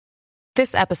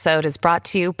This episode is brought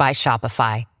to you by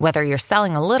Shopify. Whether you're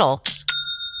selling a little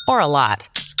or a lot,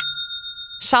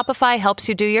 Shopify helps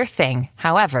you do your thing,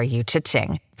 however you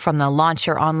cha-ching. From the launch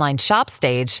your online shop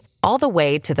stage, all the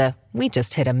way to the we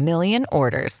just hit 1 million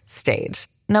orders stage.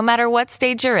 No matter what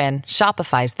stage you're in,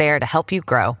 Shopify's there to help you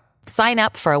grow. Sign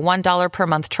up for a $1 per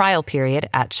month trial period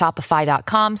at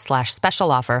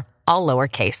shopify.com/special offer, all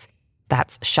lowercase.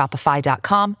 That's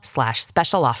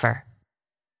shopify.com/special offer.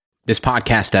 This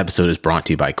podcast episode is brought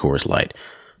to you by Coors Light.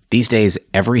 These days,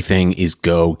 everything is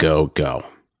go, go, go.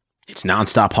 It's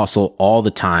nonstop hustle all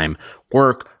the time.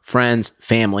 Work, friends,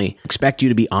 family expect you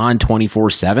to be on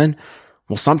 24/7.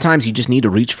 Well, sometimes you just need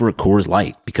to reach for a Coors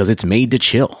Light because it's made to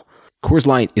chill. Coors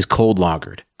Light is cold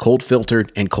lagered, cold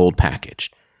filtered, and cold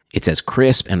packaged. It's as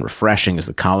crisp and refreshing as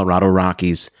the Colorado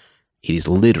Rockies. It is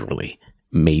literally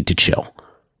made to chill.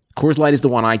 Coors Light is the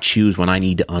one I choose when I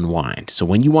need to unwind. So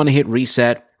when you want to hit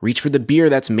reset, reach for the beer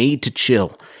that's made to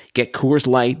chill. Get Coors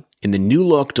Light in the new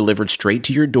look delivered straight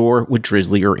to your door with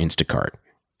Drizzly or Instacart.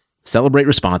 Celebrate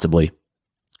responsibly.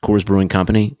 Coors Brewing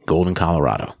Company, Golden,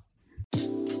 Colorado.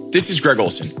 This is Greg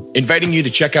Olson, inviting you to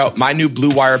check out my new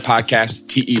Blue Wire podcast,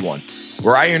 TE1,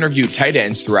 where I interview tight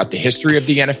ends throughout the history of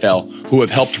the NFL who have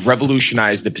helped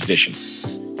revolutionize the position.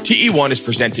 TE1 is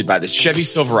presented by the Chevy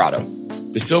Silverado.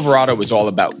 The Silverado is all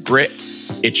about grit.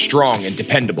 It's strong and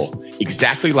dependable,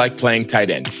 exactly like playing tight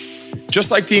end.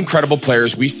 Just like the incredible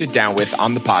players we sit down with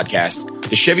on the podcast,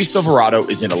 the Chevy Silverado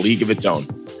is in a league of its own.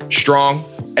 Strong,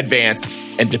 advanced,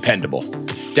 and dependable.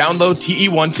 Download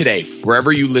TE1 today,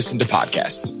 wherever you listen to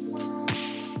podcasts.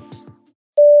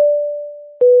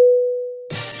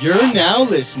 You're now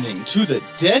listening to the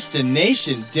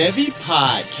Destination Devy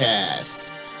podcast.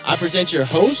 I present your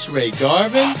host, Ray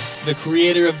Garvin, the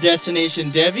creator of Destination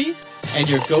Devy, and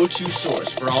your go-to source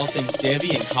for all things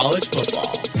Devy and college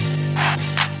football.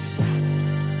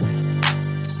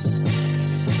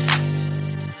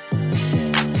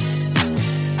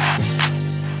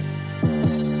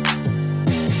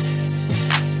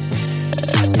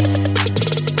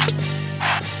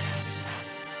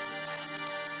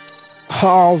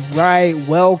 All right,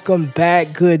 welcome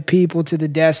back, good people, to the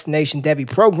Destination Devy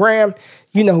program.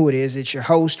 You know who it is. It's your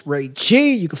host, Ray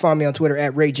G. You can find me on Twitter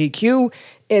at RayGQ.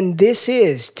 And this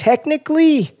is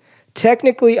technically,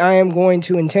 I am going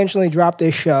to intentionally drop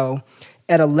this show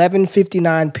at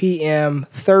 11:59 p.m.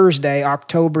 Thursday,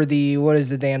 October the, what is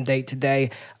the damn date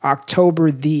today?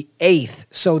 October the 8th.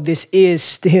 So this is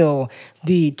still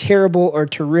the terrible or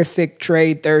terrific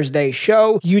Trade Thursday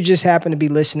show. You just happen to be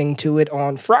listening to it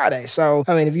on Friday. So,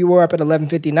 I mean, if you were up at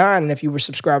 11:59 and if you were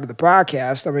subscribed to the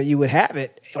podcast, I mean, you would have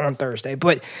it on Thursday.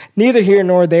 But neither here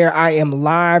nor there. I am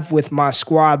live with my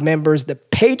squad members, the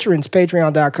patrons,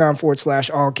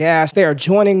 patreon.com/allcast. They are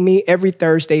joining me every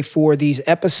Thursday for these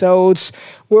episodes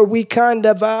where we kind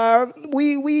of,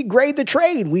 we grade the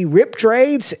trade. We rip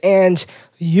trades, and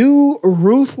you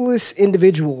ruthless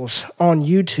individuals on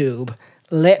YouTube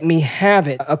let me have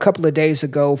it a couple of days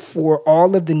ago for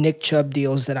all of the Nick Chubb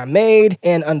deals that I made.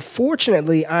 And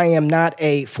unfortunately, I am not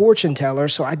a fortune teller,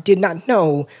 so I did not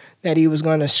know that he was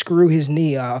going to screw his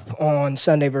knee up on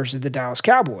Sunday versus the Dallas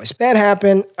Cowboys. That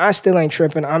happened. I still ain't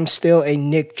tripping. I'm still a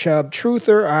Nick Chubb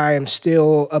truther. I am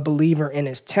still a believer in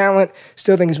his talent.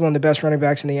 Still think he's one of the best running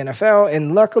backs in the NFL.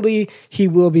 And luckily, he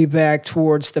will be back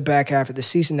towards the back half of the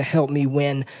season to help me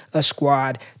win a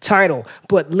squad title.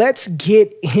 But let's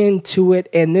get into it.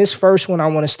 And this first one I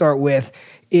want to start with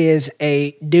is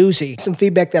a doozy. Some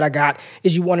feedback that I got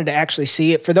is you wanted to actually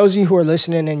see it. For those of you who are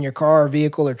listening in your car or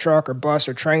vehicle or truck or bus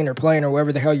or train or plane or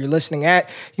wherever the hell you're listening at,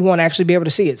 you want to actually be able to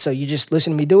see it. So you just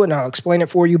listen to me do it and I'll explain it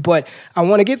for you. But I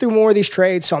want to get through more of these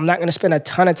trades, so I'm not going to spend a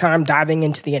ton of time diving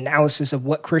into the analysis of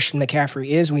what Christian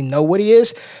McCaffrey is. We know what he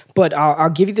is, but I'll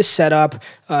give you the setup,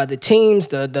 the teams,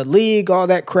 the league, all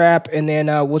that crap, and then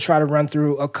we'll try to run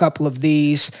through a couple of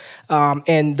these.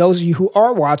 And those of you who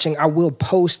are watching, I will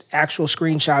post actual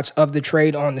screenshots of the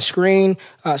trade on the screen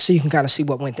so you can kind of see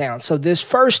what went down. So this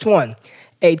first one,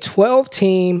 a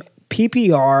 12-team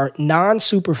PPR,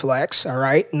 non-superflex, all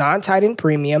right, non-tight end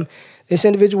premium. This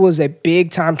individual is a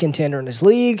big-time contender in his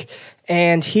league,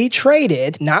 and he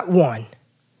traded not one,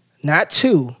 not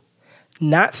two,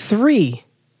 not three,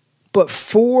 but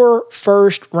 4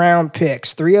 first-round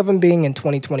picks, 3 of them being in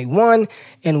 2021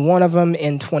 and 1 of them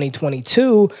in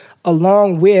 2022,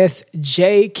 along with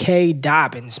J.K.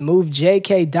 Dobbins. Move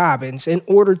J.K. Dobbins in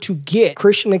order to get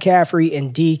Christian McCaffrey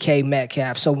and DK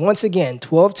Metcalf. So once again,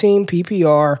 12-team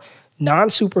PPR,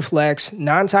 non-superflex,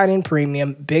 non-tight end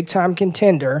premium, big-time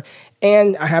contender,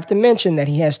 And I have to mention that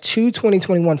he has 2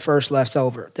 2021 firsts left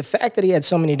over. The fact that he had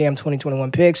so many damn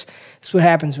 2021 picks is what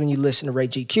happens when you listen to Ray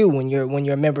GQ. When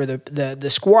you're a member of the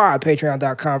squad,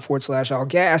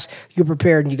 patreon.com/allgas, you're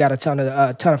prepared and you got a ton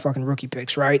of fucking rookie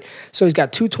picks, right? So he's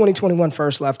got 2 2021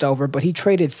 firsts left over, but he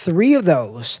traded 3 of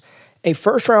those, a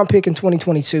first-round pick in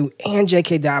 2022 and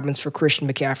J.K. Dobbins for Christian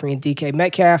McCaffrey and DK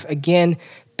Metcalf. Again,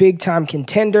 big-time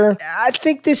contender. I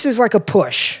think this is like a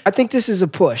push.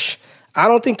 I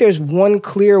don't think there's one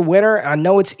clear winner. I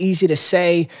know it's easy to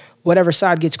say whatever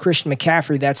side gets Christian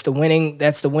McCaffrey, that's the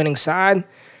winning side.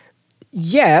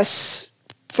 Yes,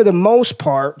 for the most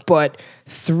part, but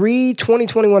 3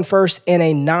 2021 firsts in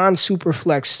a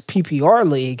non-superflex PPR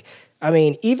league, I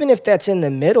mean, even if that's in the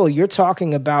middle, you're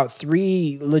talking about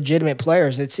 3 legitimate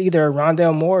players. It's either a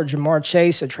Rondale Moore, a Jamar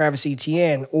Chase, a Travis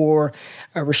Etienne, or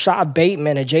a Rashad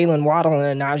Bateman, a Jalen Waddle,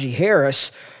 and a Najee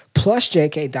Harris, plus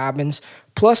J.K. Dobbins,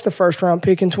 plus the first-round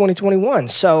pick in 2021.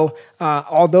 So,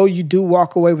 although you do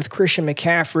walk away with Christian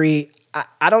McCaffrey,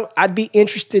 I'd be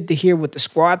interested to hear what the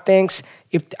squad thinks.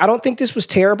 I don't think this was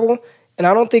terrible, and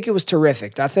I don't think it was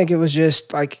terrific. I think it was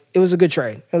just it was a good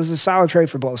trade. It was a solid trade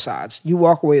for both sides. You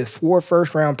walk away with 4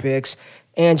 first-round picks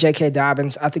and J.K.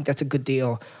 Dobbins. I think that's a good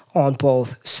deal on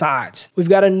both sides. We've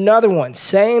got another one,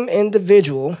 same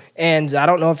individual, and I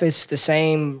don't know if it's the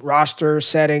same roster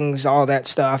settings, all that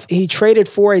stuff. He traded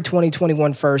for a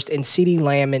 2021 first and CeeDee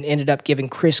Lamb and ended up giving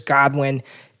Chris Godwin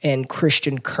and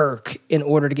Christian Kirk in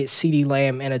order to get CeeDee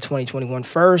Lamb and a 2021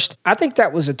 first. I think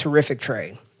that was a terrific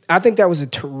trade. I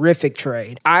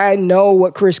know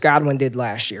what Chris Godwin did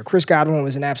last year. Chris Godwin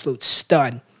was an absolute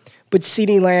stud. But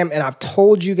CeeDee Lamb, and I've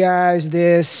told you guys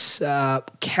this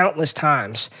countless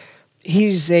times,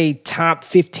 he's a top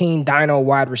 15 dyno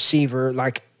wide receiver,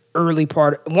 early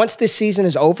part. Once this season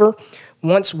is over,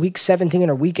 once week 17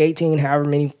 or week 18, however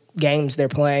many games they're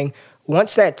playing,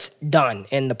 once that's done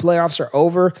and the playoffs are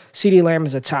over, CeeDee Lamb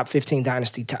is a top 15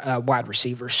 dynasty wide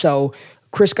receiver. So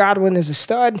Chris Godwin is a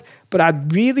stud, but I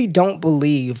really don't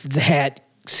believe that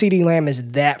CeeDee Lamb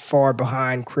is that far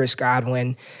behind Chris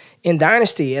Godwin in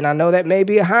Dynasty, and I know that may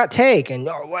be a hot take, and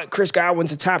Chris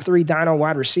Godwin's a top 3 dyno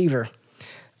wide receiver.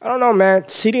 I don't know, man.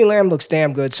 CeeDee Lamb looks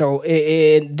damn good. So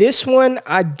in this one,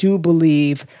 I do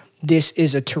believe this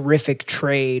is a terrific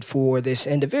trade for this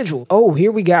individual. Oh,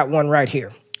 here we got one right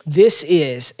here. This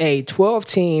is a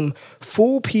 12-team,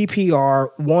 full PPR,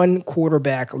 1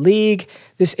 quarterback league.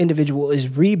 This individual is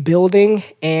rebuilding,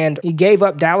 and he gave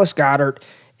up Dallas Goedert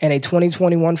and a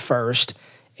 2021 first,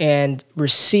 and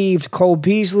received Cole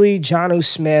Beasley, Jonnu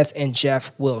Smith, and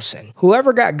Jeff Wilson.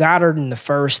 Whoever got Goddard in the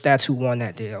first, that's who won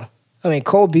that deal. I mean,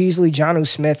 Cole Beasley, Jonnu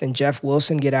Smith, and Jeff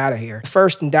Wilson, get out of here.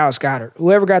 First and Dallas Goedert.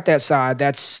 Whoever got that side,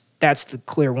 that's the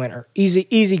clear winner.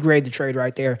 Easy grade to trade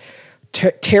right there.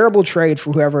 Terrible trade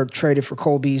for whoever traded for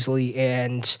Cole Beasley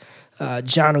and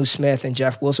Jonnu Smith and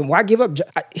Jeff Wilson. Why give up?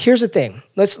 Here's the thing.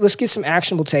 Let's get some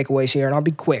actionable takeaways here, and I'll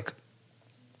be quick.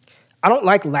 I don't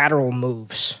like lateral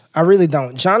moves. I really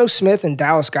don't. Jonnu Smith and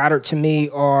Dallas Goedert, to me,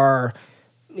 are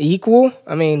equal.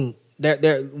 I mean,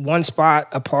 they're one spot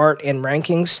apart in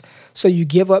rankings. So you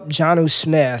give up Jonnu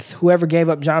Smith, whoever gave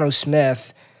up Jonnu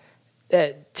Smith,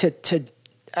 that's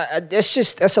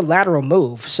a lateral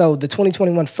move. So the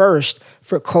 2021 first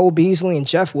for Cole Beasley and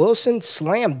Jeff Wilson,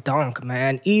 slam dunk,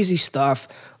 man. Easy stuff.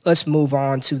 Let's move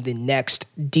on to the next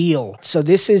deal. So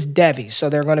this is Devy. So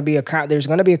there's going to be a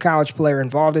college player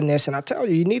involved in this, and I tell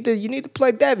you, you need to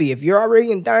play Devy. If you're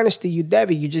already in Dynasty, you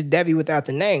Devy. You just Devy without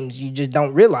the names. You just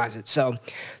don't realize it. So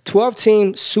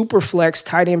 12-team Superflex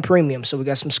tight end premium. So we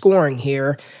got some scoring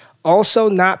here. Also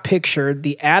not pictured,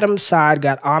 the Adams side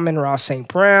got Amon-Ra St.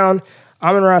 Brown.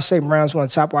 Amon-Ra St. Brown is one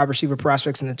of the top wide receiver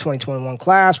prospects in the 2021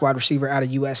 class, wide receiver out of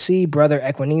USC, brother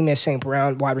Equanimeous St.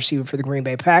 Brown, wide receiver for the Green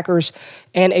Bay Packers,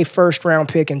 and a first-round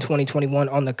pick in 2021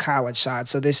 on the college side.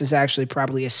 So this is actually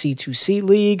probably a C2C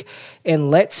league. And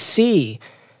let's see.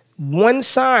 One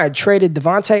side traded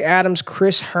Devontae Adams,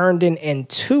 Chris Herndon, and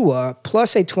Tua,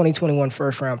 plus a 2021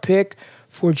 first-round pick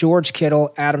for George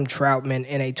Kittle, Adam Troutman,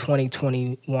 and a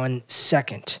 2021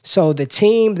 second. So the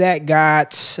team that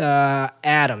got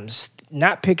Adams,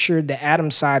 not pictured, the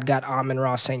Adams side got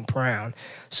Amon-Ra St. Brown.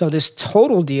 So this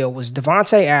total deal was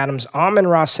Devontae Adams,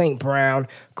 Amon-Ra St. Brown,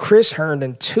 Chris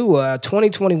Herndon, Tua,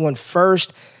 2021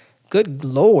 first. Good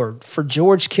Lord. For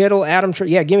George Kittle, Adam,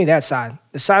 give me that side.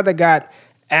 The side that got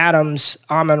Adams,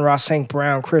 Amon-Ra St.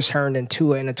 Brown, Chris Herndon,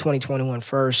 Tua in the 2021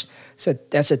 first. So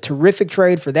that's a terrific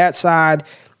trade for that side.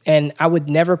 And I would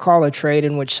never call a trade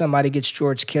in which somebody gets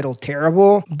George Kittle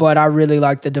terrible, but I really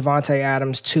like the Devontae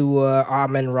Adams to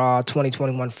Amon-Ra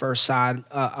 2021 first side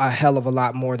a hell of a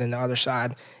lot more than the other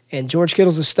side. And George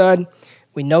Kittle's a stud.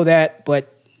 We know that,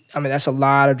 but I mean, that's a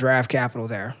lot of draft capital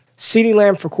there. CeeDee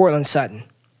Lamb for Courtland Sutton.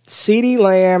 CeeDee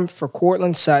Lamb for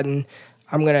Courtland Sutton.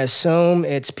 I'm going to assume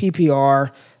it's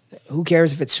PPR. Who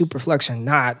cares if it's Superflex or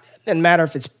not? Doesn't matter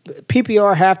if it's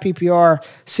PPR, half PPR,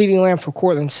 CeeDee Lamb for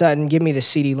Courtland Sutton. Give me the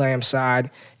CeeDee Lamb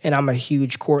side, and I'm a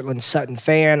huge Courtland Sutton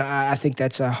fan. I think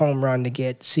that's a home run to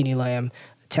get CeeDee Lamb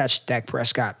attached to Dak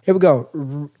Prescott. Here we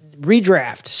go.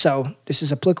 Redraft. So this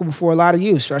is applicable for a lot of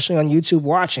you, especially on YouTube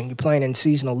watching. You're playing in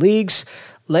seasonal leagues.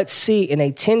 Let's see, in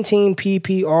a 10-team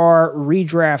PPR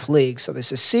redraft league, so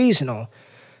this is seasonal,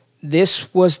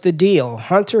 this was the deal.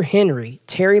 Hunter Henry,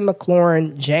 Terry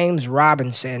McLaurin, James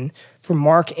Robinson for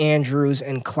Mark Andrews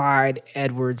and Clyde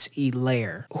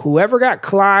Edwards-Helaire. Whoever got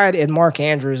Clyde and Mark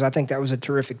Andrews, I think that was a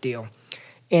terrific deal.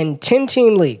 In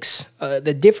 10-team leagues,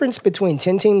 the difference between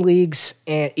 10-team leagues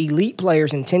and elite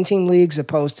players in 10-team leagues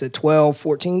opposed to 12,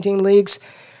 14-team leagues,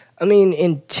 I mean,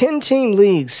 in 10-team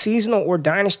leagues, seasonal or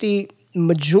dynasty,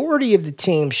 majority of the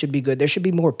teams should be good. There should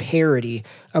be more parity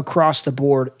across the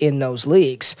board in those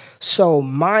leagues. So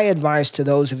my advice to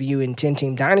those of you in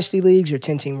 10-team dynasty leagues or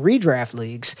 10-team redraft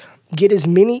leagues, get as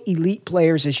many elite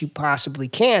players as you possibly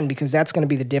can, because that's going to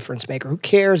be the difference maker. Who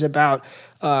cares about,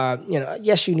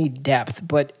 yes, you need depth,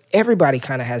 but everybody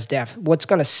kind of has depth. What's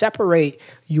going to separate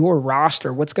your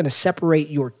roster, what's going to separate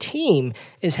your team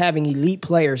is having elite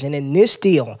players. And in this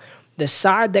deal, the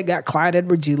side that got Clyde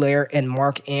Edwards-Helaire and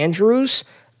Mark Andrews,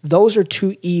 those are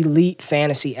two elite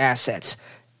fantasy assets.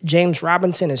 James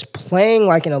Robinson is playing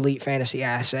like an elite fantasy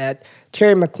asset.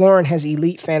 Terry McLaurin has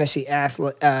elite fantasy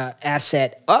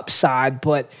asset upside,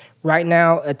 but right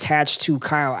now attached to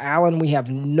Kyle Allen, we have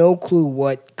no clue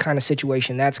what kind of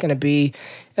situation that's going to be.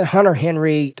 And Hunter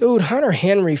Henry, Hunter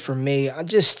Henry for me,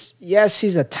 yes,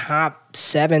 he's a top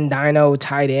 7 dyno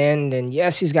tight end, and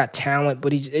yes, he's got talent,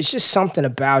 but it's just something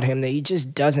about him that he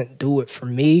just doesn't do it for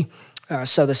me.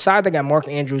 So the side that got Mark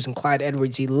Andrews and Clyde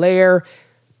Edwards-Helaire,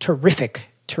 terrific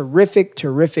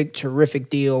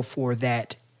deal for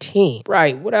that team.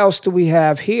 Right, what else do we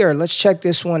have here? Let's check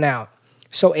this one out.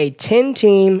 So a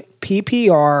 10-team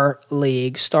PPR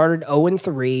league started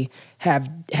 0-3,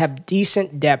 have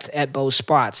decent depth at both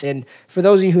spots. And for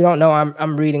those of you who don't know,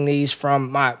 I'm reading these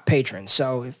from my patrons.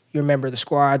 So if you're a member of the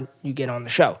squad, you get on the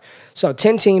show. So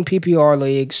 10-team PPR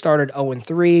league started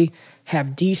 0-3,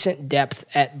 have decent depth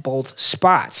at both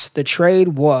spots. The trade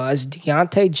was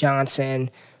Deontay Johnson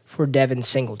for Devin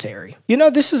Singletary.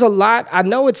 This is a lot. I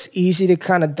know it's easy to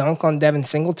kind of dunk on Devin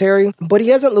Singletary, but he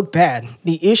hasn't looked bad.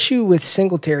 The issue with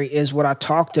Singletary is what I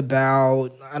talked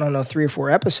about, 3 or 4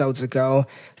 episodes ago.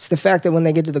 It's the fact that when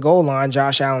they get to the goal line,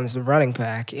 Josh Allen's the running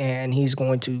back, and he's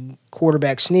going to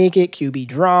quarterback sneak it, QB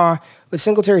draw, but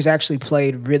Singletary's actually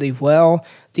played really well.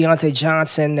 Deontay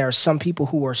Johnson, there are some people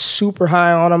who are super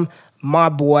high on him. My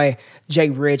boy, Jay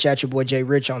Rich, at your boy Jay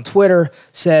Rich on Twitter,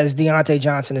 says Deontay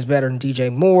Johnson is better than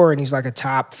DJ Moore, and he's like a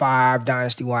top 5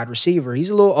 dynasty wide receiver.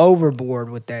 He's a little overboard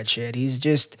with that shit. He's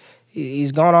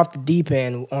gone off the deep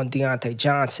end on Deontay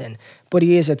Johnson, but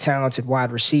he is a talented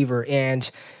wide receiver.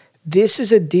 And this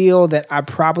is a deal that I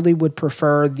probably would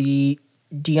prefer the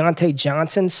Deontay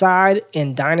Johnson side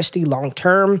in dynasty long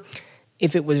term.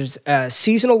 If it was a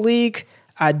seasonal league,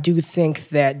 I do think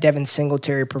that Devin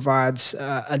Singletary provides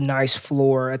a nice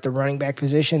floor at the running back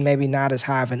position, maybe not as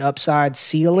high of an upside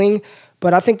ceiling,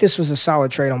 but I think this was a solid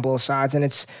trade on both sides, and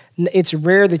it's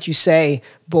rare that you say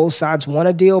both sides won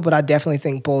a deal, but I definitely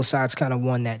think both sides kind of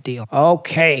won that deal.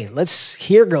 Okay,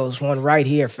 here goes one right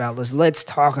here, fellas. Let's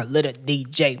talk a little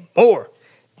DJ Moore.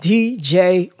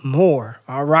 DJ Moore,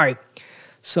 all right.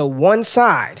 So one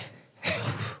side,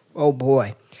 oh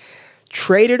boy,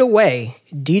 traded away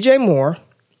DJ Moore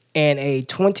and a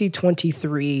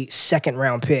 2023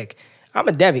 second-round pick. I'm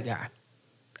a Devy guy.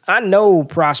 I know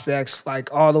prospects like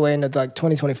all the way into like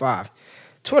 2025.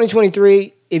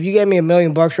 2023, if you gave me $1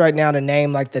 million right now to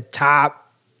name like the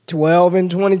top 12 in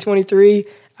 2023,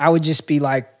 I would just be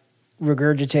like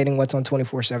regurgitating what's on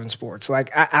 24/7 Sports.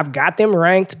 Like I've got them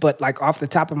ranked, but like off the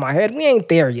top of my head, we ain't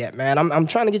there yet, man. I'm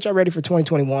trying to get y'all ready for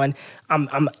 2021.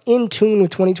 I'm in tune with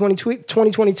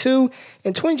 2022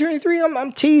 and 2023.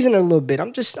 I'm teasing it a little bit.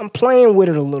 I'm playing with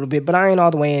it a little bit, but I ain't all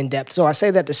the way in depth. So I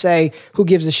say that to say, who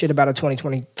gives a shit about a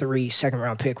 2023 second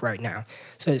round pick right now?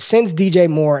 So it sends DJ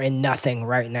Moore and nothing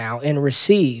right now and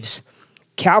receives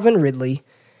Calvin Ridley,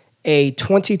 a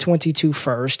 2022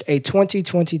 first, a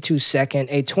 2022 second,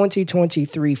 a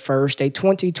 2023 first, a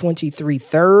 2023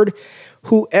 third.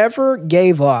 Whoever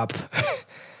gave up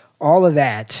all of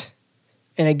that,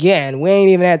 and again, we ain't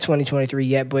even at 2023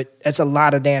 yet, but that's a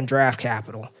lot of damn draft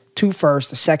capital. 2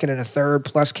 firsts, a second, and a third,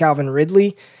 plus Calvin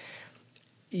Ridley.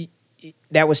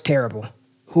 That was terrible.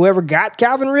 Whoever got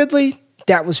Calvin Ridley,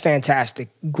 that was fantastic.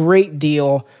 Great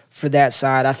deal for that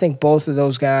side. I think both of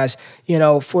those guys,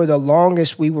 for the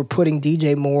longest, we were putting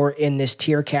DJ Moore in this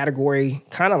tier category,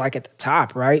 kind of like at the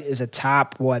top, right? Is a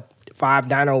top,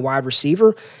 5'9" wide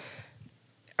receiver.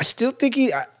 I still think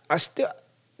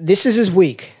this is his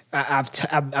week.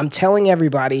 I'm telling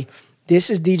everybody, this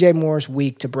is DJ Moore's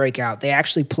week to break out. They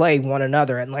actually play one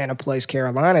another. Atlanta plays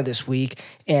Carolina this week,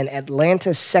 and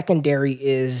Atlanta's secondary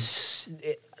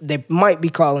they might be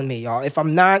calling me, y'all. If I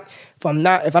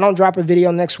don't drop a video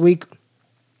next week,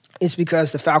 it's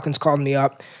because the Falcons called me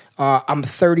up. I'm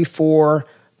 34,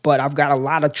 but I've got a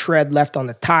lot of tread left on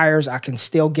the tires. I can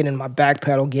still get in my back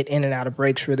pedal, get in and out of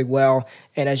brakes really well.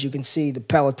 And as you can see, the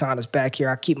Peloton is back here.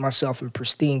 I keep myself in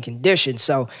pristine condition,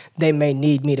 so they may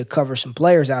need me to cover some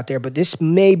players out there. But this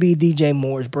may be DJ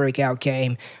Moore's breakout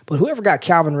game. But whoever got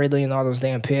Calvin Ridley and all those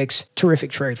damn picks,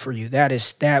 terrific trade for you. That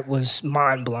was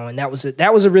mind-blowing. That was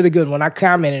a really good one. I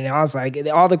commented, and I was like,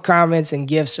 all the comments and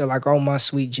gifts are like, oh, my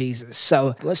sweet Jesus.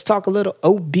 So let's talk a little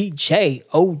OBJ,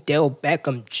 Odell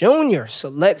Beckham Jr. So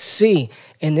let's see.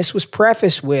 And this was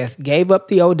prefaced with, gave up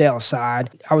the Odell side.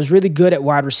 I was really good at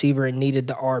wide receiver and needed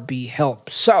the RB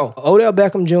help. So, Odell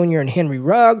Beckham Jr. and Henry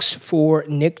Ruggs for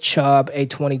Nick Chubb, a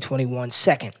 2021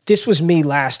 second. This was me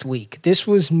last week. This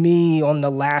was me on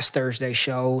the last Thursday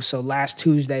show. So, last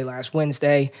Tuesday, last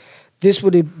Wednesday. This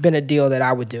would have been a deal that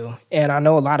I would do. And I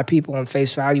know a lot of people on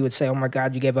face value would say, oh my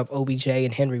God, you gave up OBJ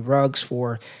and Henry Ruggs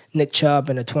for Nick Chubb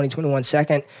in a 2021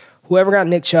 second. Whoever got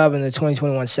Nick Chubb in the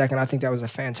 2021 second, I think that was a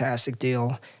fantastic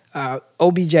deal.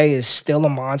 OBJ is still a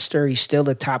monster. He's still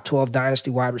a top 12 dynasty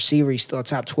wide receiver. He's still a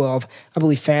top 12, I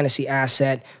believe, fantasy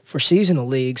asset for seasonal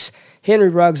leagues. Henry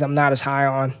Ruggs, I'm not as high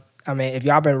on. I mean, if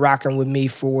y'all been rocking with me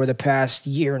for the past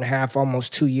year and a half,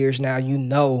 almost 2 years now,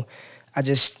 I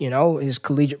just, his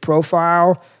collegiate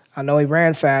profile, I know he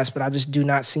ran fast, but I just do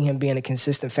not see him being a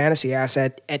consistent fantasy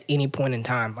asset at any point in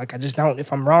time. Like, I just don't.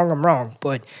 If I'm wrong, I'm wrong.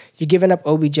 But you're giving up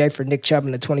OBJ for Nick Chubb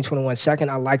in the 2021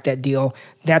 second. I like that deal.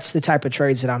 That's the type of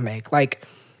trades that I make. Like,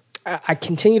 I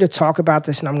continue to talk about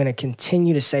this, and I'm going to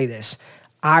continue to say this.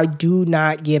 I do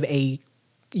not give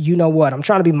I'm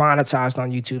trying to be monetized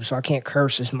on YouTube, so I can't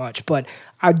curse as much. But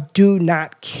I do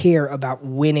not care about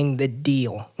winning the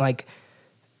deal. Like,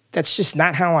 that's just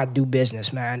not how I do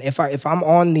business, man. If I'm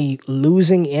on the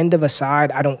losing end of a side,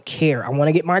 I don't care. I want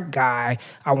to get my guy.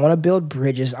 I want to build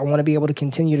bridges. I want to be able to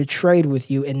continue to trade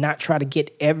with you and not try to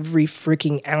get every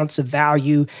freaking ounce of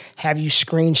value, have you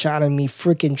screenshotting me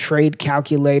freaking trade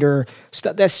calculator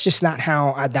stuff. That's just not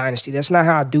how I dynasty. That's not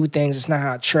how I do things. It's not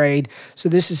how I trade. So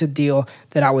this is a deal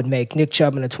that I would make. Nick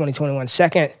Chubb in the 2021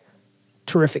 second.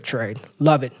 Terrific trade.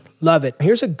 Love it. Love it.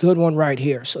 Here's a good one right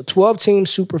here. So 12-team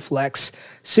super flex,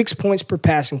 6 points per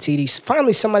passing TD.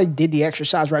 Finally, somebody did the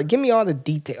exercise right. Give me all the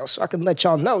details so I can let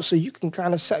y'all know so you can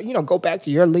kind of, go back to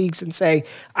your leagues and say,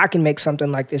 I can make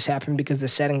something like this happen because the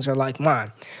settings are like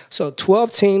mine. So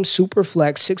 12-team super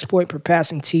flex, 6 point per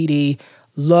passing TD.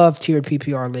 Love tiered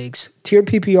PPR leagues. Tiered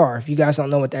PPR, if you guys don't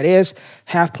know what that is,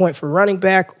 half point for running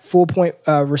back, full point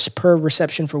per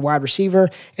reception for wide receiver,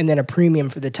 and then a premium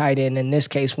for the tight end, in this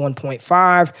case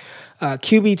 1.5.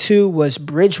 QB2 was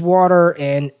Bridgewater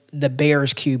and the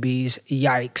Bears QBs.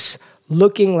 Yikes.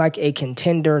 Looking like a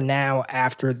contender now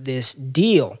after this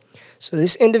deal. So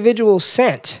this individual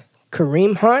sent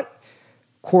Kareem Hunt,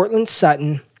 Courtland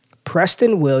Sutton,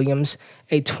 Preston Williams,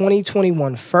 a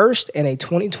 2021 first and a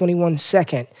 2021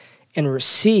 second, and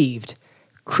received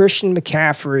Christian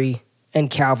McCaffrey and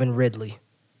Calvin Ridley.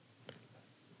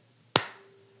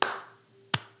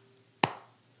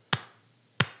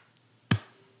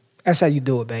 That's how you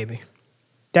do it, baby.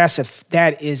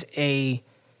 That is a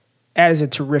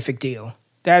terrific deal.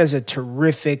 That is a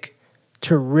terrific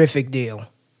deal.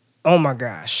 Oh my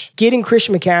gosh. Getting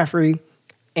Christian McCaffrey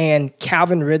and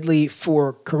Calvin Ridley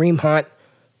for Kareem Hunt,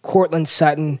 Courtland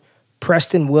Sutton,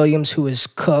 Preston Williams, who is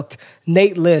cooked.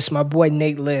 Nate Liss, my boy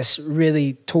Nate Liss,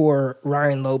 really tore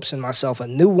Ryan Lopes and myself a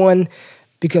new one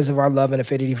because of our love and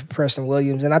affinity for Preston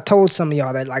Williams. And I told some of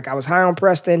y'all that, I was high on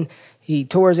Preston. He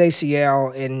tore his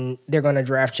ACL, and they're going to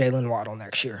draft Jalen Waddle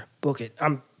next year. Book it.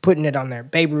 I'm putting it on there.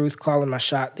 Babe Ruth calling my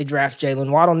shot. They draft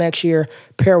Jalen Waddle next year.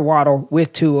 Pair Waddle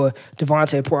with Tua,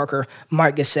 Devontae Parker,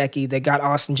 Mike Gesicki. They got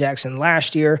Austin Jackson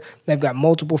last year. They've got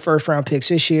multiple first-round picks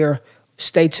this year.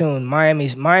 Stay tuned.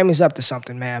 Miami's up to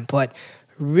something, man. But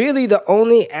really the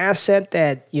only asset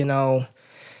that,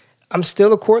 I'm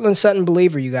still a Courtland Sutton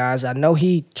believer, you guys. I know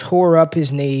he tore up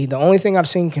his knee. The only thing I've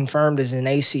seen confirmed is an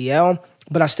ACL,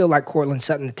 but I still like Courtland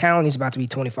Sutton, the talent. He's about to be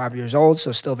 25 years old,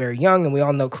 so still very young, and we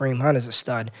all know Kareem Hunt is a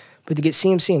stud. But to get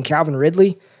CMC and Calvin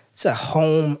Ridley, it's a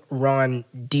home run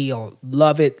deal.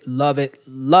 Love it, love it,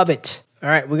 love it. All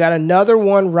right, we got another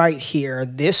one right here.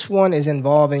 This one is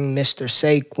involving Mr.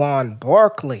 Saquon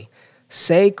Barkley.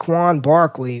 Saquon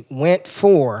Barkley went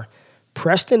for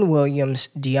Preston Williams,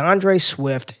 DeAndre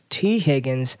Swift, T.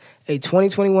 Higgins, a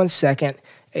 2021 second,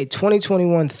 a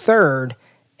 2021 third,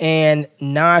 and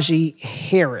Najee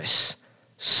Harris.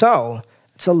 So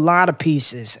it's a lot of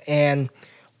pieces. And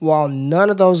while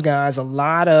none of those guys, a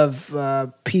lot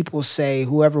of people say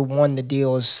whoever won the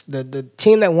deal is the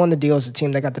team that won the deal is the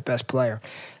team that got the best player.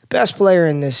 The best player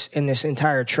in this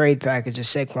entire trade package is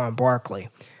Saquon Barkley.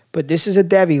 But this is a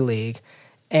Devy league,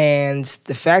 and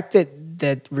the fact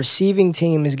that receiving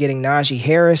team is getting Najee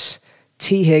Harris,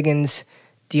 T. Higgins,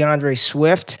 DeAndre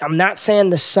Swift. I'm not saying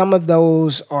the sum of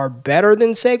those are better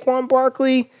than Saquon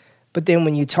Barkley, but then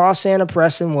when you toss in a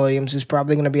Preston Williams, who's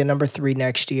probably going to be a number 3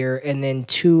 next year, and then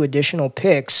 2 additional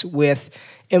picks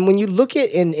and when you look at,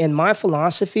 in my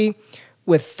philosophy,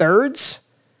 with thirds,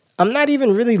 I'm not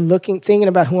even really thinking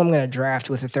about who I'm going to draft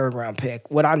with a 3rd-round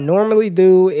pick. What I normally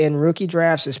do in rookie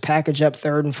drafts is package up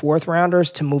 3rd and 4th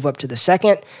rounders to move up to the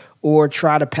 2nd, or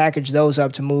try to package those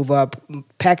up with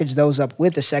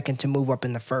the 2nd to move up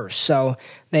in the 1st. So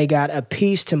they got a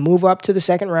piece to move up to the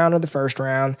 2nd round or the 1st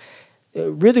round.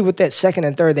 Really, with that 2nd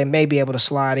and 3rd, they may be able to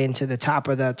slide into the top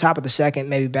of the 2nd,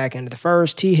 maybe back into the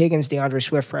 1st. T. Higgins, DeAndre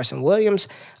Swift, Preston Williams.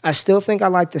 I still think I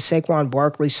like the Saquon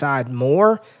Barkley side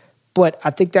more, but I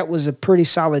think that was a pretty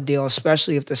solid deal,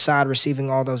 especially if the side receiving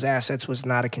all those assets was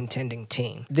not a contending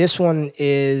team. This one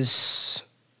is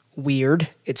weird.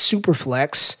 It's super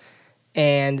flex.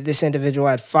 And this individual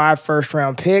had 5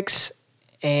 first-round picks,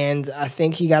 and I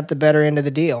think he got the better end of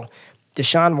the deal.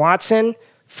 Deshaun Watson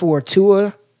for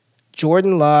Tua,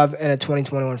 Jordan Love, and a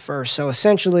 2021 first. So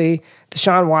essentially,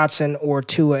 Deshaun Watson or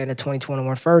Tua and a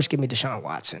 2021 first. Give me Deshaun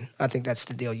Watson. I think that's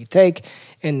the deal you take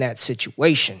in that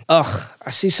situation. I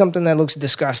see something that looks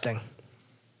disgusting.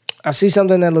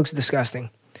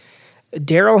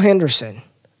 Darrell Henderson,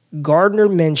 Gardner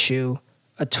Minshew,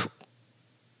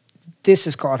 this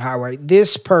is called highway.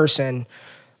 This person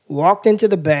walked into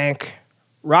the bank,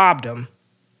 robbed them,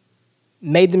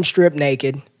 made them strip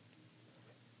naked,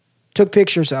 took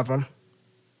pictures of them,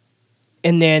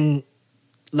 and then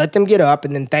let them get up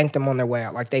and then thanked them on their way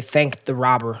out. Like they thanked the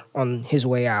robber on his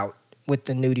way out with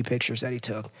the nudie pictures that he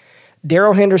took.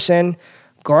 Darrell Henderson,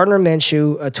 Gardner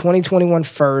Minshew, a 2021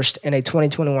 first, and a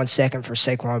 2021 second for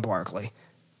Saquon Barkley.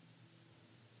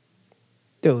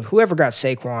 Dude, whoever got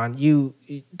Saquon,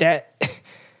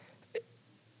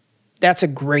 that's a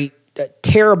great,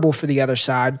 terrible for the other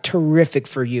side, terrific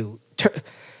for you.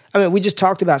 I mean, we just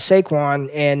talked about Saquon,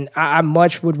 and I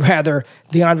much would rather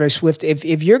DeAndre Swift.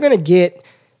 If you're going to get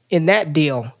in that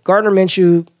deal, Gardner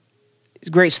Minshew is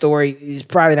a great story. He's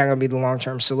probably not going to be the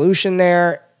long-term solution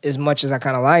there. As much as I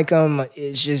kind of like him,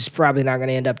 it's just probably not going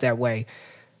to end up that way.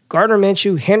 Gardner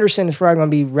Minshew, Henderson is probably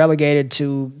going to be relegated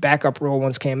to backup role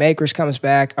once Cam Akers comes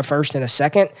back, a first and a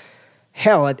second.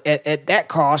 Hell, at that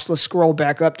cost, let's scroll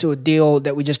back up to a deal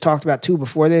that we just talked about too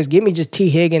before this. Give me just T.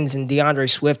 Higgins and DeAndre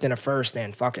Swift in a first,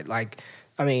 then fuck it. I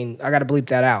got to bleep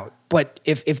that out. But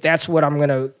if that's what I'm going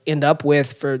to end up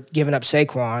with for giving up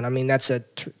Saquon, that's a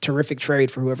terrific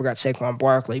trade for whoever got Saquon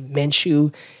Barkley.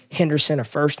 Minshew, Henderson, a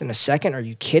first and a second. Are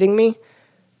you kidding me?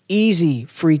 Easy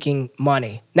freaking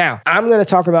money. Now, I'm going to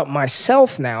talk about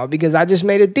myself now because I just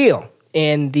made a deal.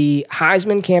 In the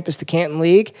Heisman Campus to Canton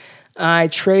League, I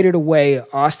traded away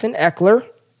Austin Eckler.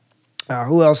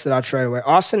 Who else did I trade away?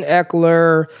 Austin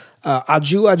Eckler,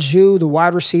 Aju, the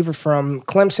wide receiver from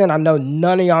Clemson. I know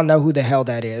none of y'all know who the hell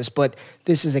that is, but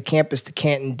this is a Campus to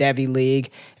Canton Devy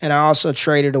League. And I also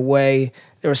traded away,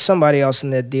 there was somebody else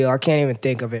in that deal. I can't even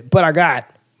think of it. But I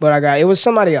got, it was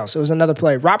somebody else. It was another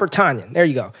player. Robert Tonyan. There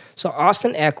you go. So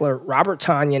Austin Eckler, Robert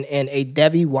Tonyan, and a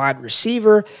Devy wide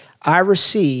receiver. I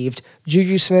received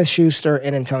Juju Smith-Schuster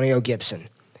and Antonio Gibson.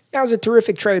 That was a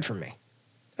terrific trade for me.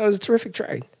 It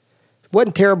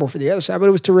wasn't terrible for the other side, but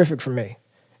it was terrific for me.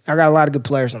 I got a lot of good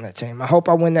players on that team. I hope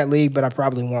I win that league, but I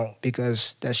probably won't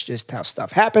because that's just how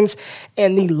stuff happens.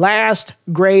 And the last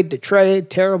grade, the trade,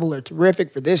 terrible or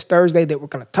terrific for this Thursday that we're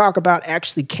going to talk about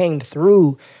actually came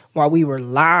through while we were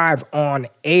live on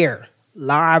air.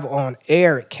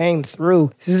 It came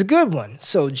through. This is a good one.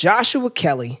 So Joshua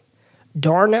Kelly,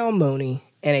 Darnell Mooney,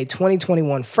 and a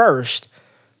 2021 first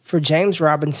for James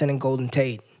Robinson and Golden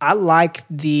Tate. I like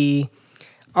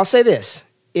I'll say this.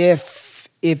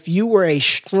 If you were a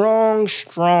strong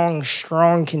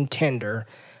contender,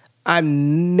 I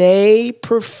may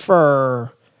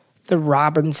prefer the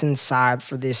Robinson side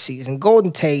for this season.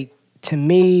 Golden Tate, to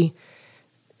me,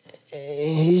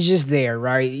 he's just there,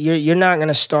 right? You're not going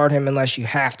to start him unless you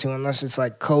have to, unless it's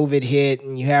like COVID hit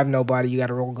and you have nobody, you got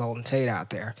to roll Golden Tate out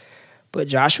there. But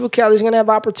Joshua Kelly's going to have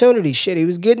opportunities. Shit, he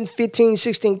was getting 15,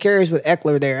 16 carries with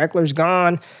Eckler there. Eckler's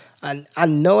gone. I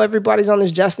know everybody's on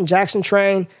this Justin Jackson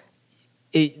train.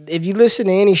 If you listen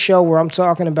to any show where I'm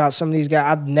talking about some of these guys,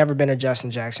 I've never been a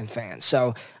Justin Jackson fan.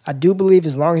 So I do believe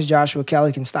as long as Joshua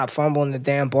Kelly can stop fumbling the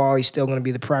damn ball, he's still going to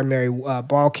be the primary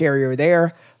ball carrier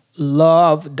there.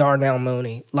 Love Darnell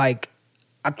Mooney. Like,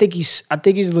 I think he's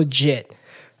legit.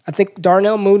 I think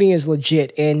Darnell Mooney is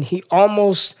legit, and he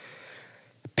almost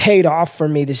paid off for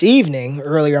me this evening.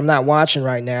 Earlier, I'm not watching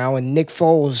right now, and Nick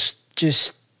Foles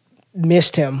just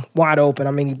missed him wide open.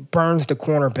 I mean, he burns the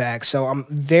cornerback. So I'm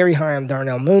very high on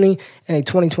Darnell Mooney and a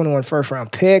 2021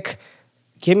 first-round pick.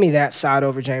 Give me that side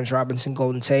over James Robinson,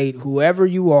 Golden Tate, whoever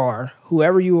you are,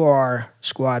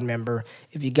 squad member.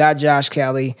 If you got Josh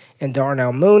Kelly and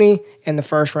Darnell Mooney and the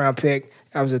first-round pick,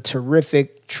 that was a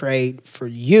terrific trade for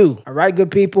you. All right,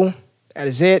 good people, that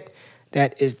is it.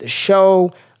 That is the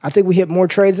show. I think we hit more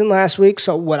trades than last week,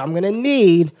 so what I'm going to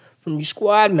need from you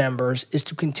squad members is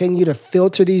to continue to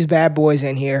filter these bad boys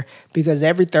in here, because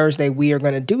every Thursday we are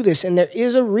going to do this, and there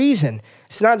is a reason.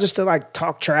 It's not just to like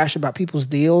talk trash about people's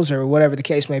deals or whatever the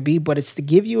case may be, but it's to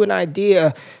give you an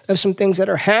idea of some things that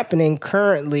are happening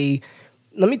currently.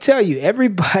 Let me tell you,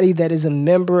 everybody that is a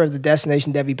member of the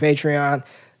Destination Devy Patreon,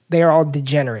 they are all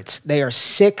degenerates. They are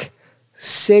sick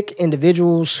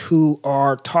individuals who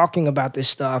are talking about this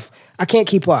stuff. I can't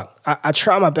keep up. I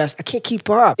try my best. I can't keep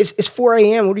up. It's 4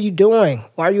 a.m. What are you doing?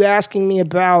 Why are you asking me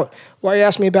about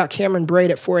Cameron Brate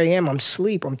at 4 a.m.? I'm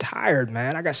asleep. I'm tired,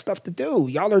 man. I got stuff to do.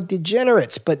 Y'all are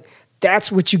degenerates, but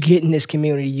that's what you get in this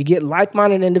community. You get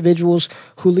like-minded individuals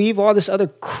who leave all this other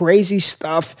crazy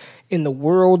stuff in the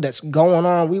world that's going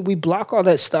on. We block all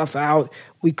that stuff out.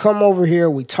 We come over here,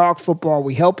 we talk football,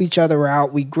 we help each other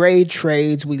out, we grade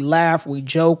trades, we laugh, we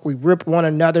joke, we rip one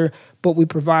another, but we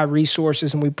provide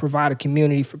resources and we provide a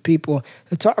community for people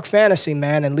to talk fantasy,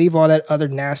 man, and leave all that other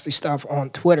nasty stuff on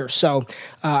Twitter. So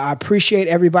I appreciate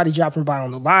everybody dropping by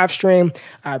on the live stream.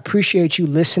 I appreciate you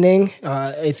listening.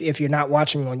 If you're not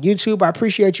watching on YouTube, I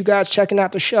appreciate you guys checking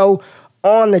out the show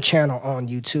on the channel on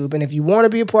YouTube. And if you want to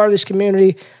be a part of this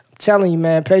community, telling you,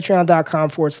 man,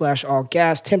 patreon.com/all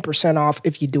gas, 10% off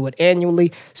if you do it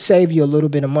annually. Save you a little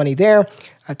bit of money there.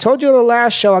 I told you on the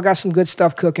last show I got some good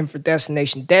stuff cooking for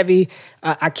Destination Devy.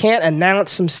 I can't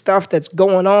announce some stuff that's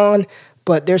going on,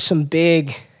 but there's some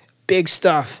big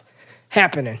stuff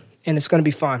happening, and it's going to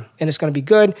be fun, and it's going to be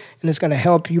good, and it's going to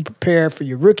help you prepare for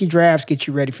your rookie drafts, get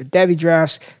you ready for Devy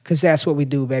drafts, because that's what we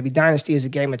do, baby. Dynasty is a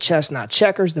game of chess, not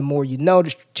checkers. The more you know to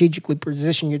strategically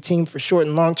position your team for short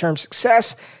and long-term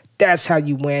success, that's how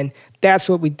you win. That's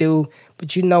what we do.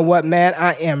 But you know what, man?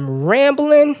 I am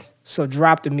rambling, so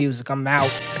drop the music. I'm out.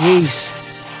 Peace.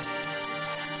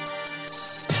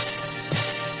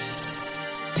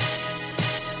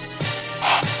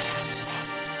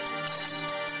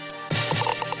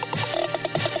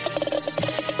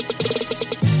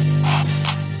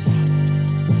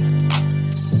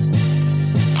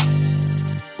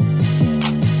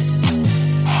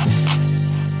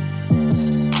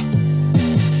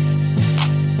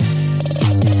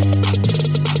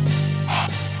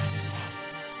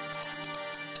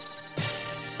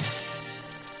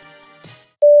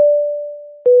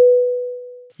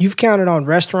 You've counted on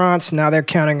restaurants, now they're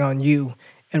counting on you.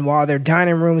 And while their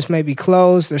dining rooms may be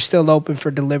closed, they're still open for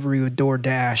delivery with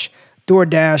DoorDash.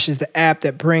 DoorDash is the app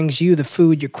that brings you the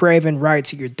food you're craving right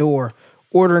to your door.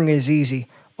 Ordering is easy.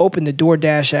 Open the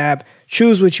DoorDash app,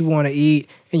 choose what you want to eat,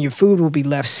 and your food will be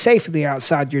left safely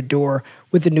outside your door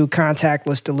with the new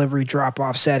contactless delivery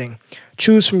drop-off setting.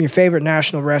 Choose from your favorite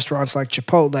national restaurants like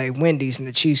Chipotle, Wendy's, and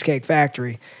the Cheesecake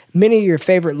Factory. Many of your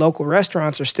favorite local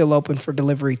restaurants are still open for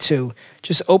delivery too.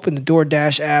 Just open the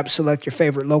DoorDash app, select your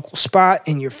favorite local spot,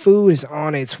 and your food is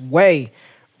on its way.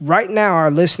 Right now,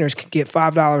 our listeners can get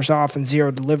 $5 off and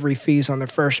zero delivery fees on their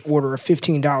first order of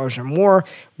 $15 or more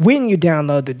when you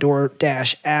download the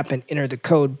DoorDash app and enter the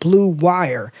code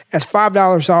BLUEWIRE. That's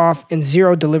 $5 off and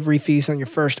zero delivery fees on your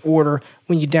first order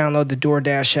when you download the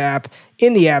DoorDash app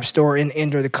in the App Store and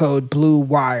enter the code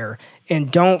BLUEWIRE.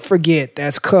 And don't forget,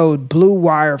 that's code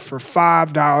BLUEWIRE for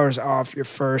 $5 off your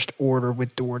first order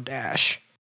with DoorDash.